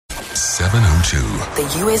702.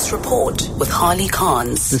 The US Report with Harley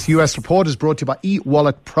Carnes. This US Report is brought to you by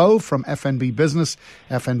eWallet Pro from FNB Business.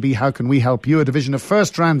 FNB, how can we help you? A division of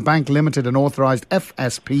First Rand Bank Limited, an authorised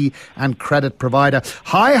FSP and credit provider.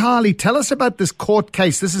 Hi, Harley. Tell us about this court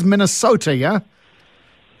case. This is Minnesota, yeah?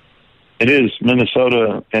 It is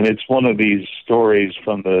Minnesota, and it's one of these stories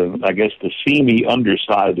from the seamy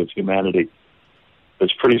underside of humanity.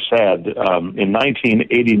 It's pretty sad. In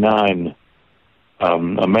 1989,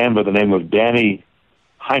 a man by the name of Danny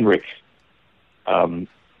Heinrich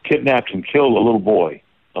kidnapped and killed a little boy,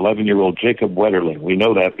 11-year-old Jacob Wetterling. We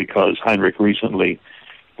know that because Heinrich recently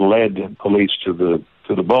led police to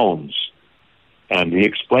the bones. And he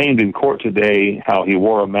explained in court today how he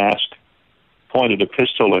wore a mask, pointed a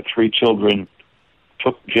pistol at 3 children,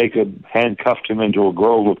 took Jacob, handcuffed him into a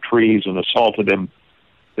grove of trees and assaulted him,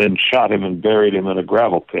 then shot him and buried him in a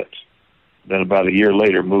gravel pit. Then about a year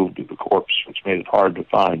later moved the corpse, which made it hard to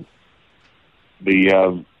find. He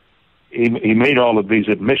made all of these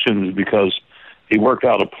admissions because he worked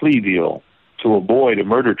out a plea deal to avoid a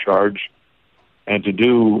murder charge and to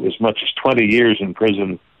do as much as 20 years in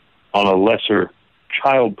prison on a lesser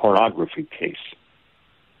child pornography case.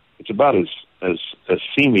 It's about as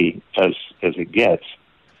seamy as it gets.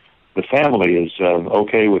 The family is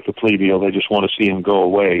okay with the plea deal. They just want to see him go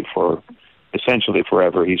away for essentially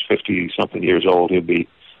forever. He's 50-something years old. He'll be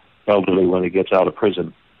elderly when he gets out of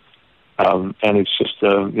prison. And it's just,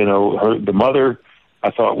 the mother,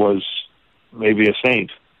 I thought, was maybe a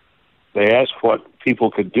saint. They asked what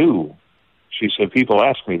people could do. She said, people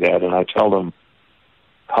ask me that, and I tell them,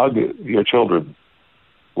 hug your children,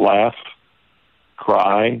 laugh,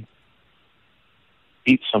 cry,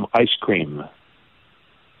 eat some ice cream,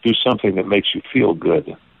 do something that makes you feel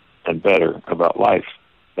good and better about life.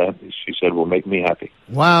 That, she said, will make me happy.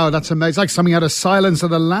 Wow, that's amazing. It's like something out of Silence of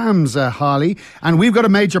the Lambs, Harley. And we've got a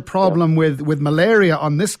major problem with malaria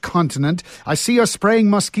on this continent. I see you're spraying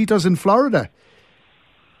mosquitoes in Florida.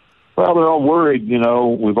 Well, they're all worried.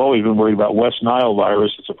 We've always been worried about West Nile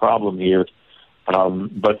virus. It's a problem here.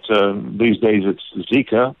 But these days it's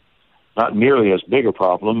Zika. Not nearly as big a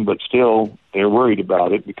problem, but still they're worried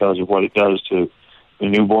about it because of what it does to the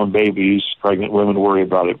newborn babies. Pregnant women worry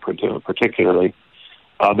about it particularly.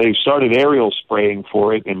 They've started aerial spraying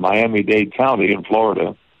for it in Miami-Dade County in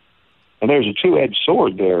Florida. And there's a two-edged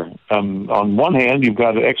sword there. On one hand, you've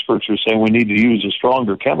got experts who are saying we need to use a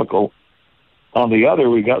stronger chemical. On the other,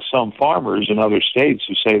 we've got some farmers in other states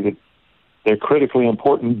who say that their critically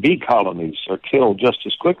important bee colonies are killed just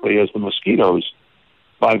as quickly as the mosquitoes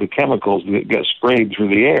by the chemicals that get sprayed through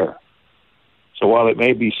the air. So while it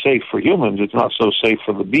may be safe for humans, it's not so safe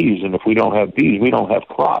for the bees. And if we don't have bees, we don't have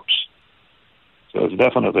crops. So it's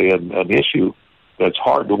definitely an issue that's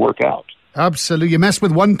hard to work out. Absolutely. You mess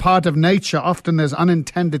with one part of nature, often there's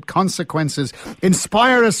unintended consequences.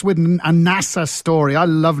 Inspire us with a NASA story. I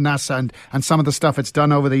love NASA and some of the stuff it's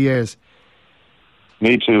done over the years.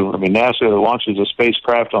 Me too. NASA launches a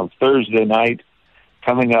spacecraft on Thursday night,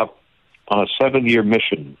 coming up on a 7-year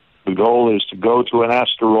mission. The goal is to go to an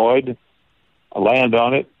asteroid, land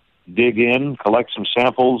on it, dig in, collect some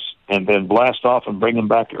samples, and then blast off and bring them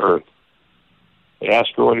back to Earth. The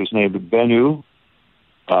asteroid is named Bennu.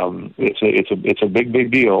 It's a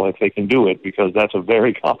big deal if they can do it, because that's a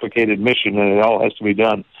very complicated mission, and it all has to be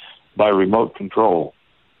done by remote control.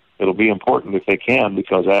 It'll be important if they can,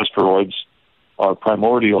 because asteroids are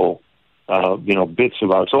primordial, bits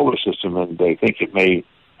of our solar system, and they think it may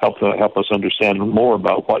help us understand more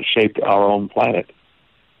about what shaped our own planet.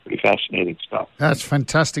 Pretty fascinating stuff. That's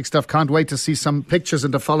fantastic stuff. Can't wait to see some pictures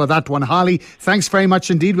and to follow that one. Harley, thanks very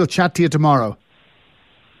much indeed. We'll chat to you tomorrow.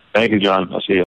 Thank you, John. I'll see you.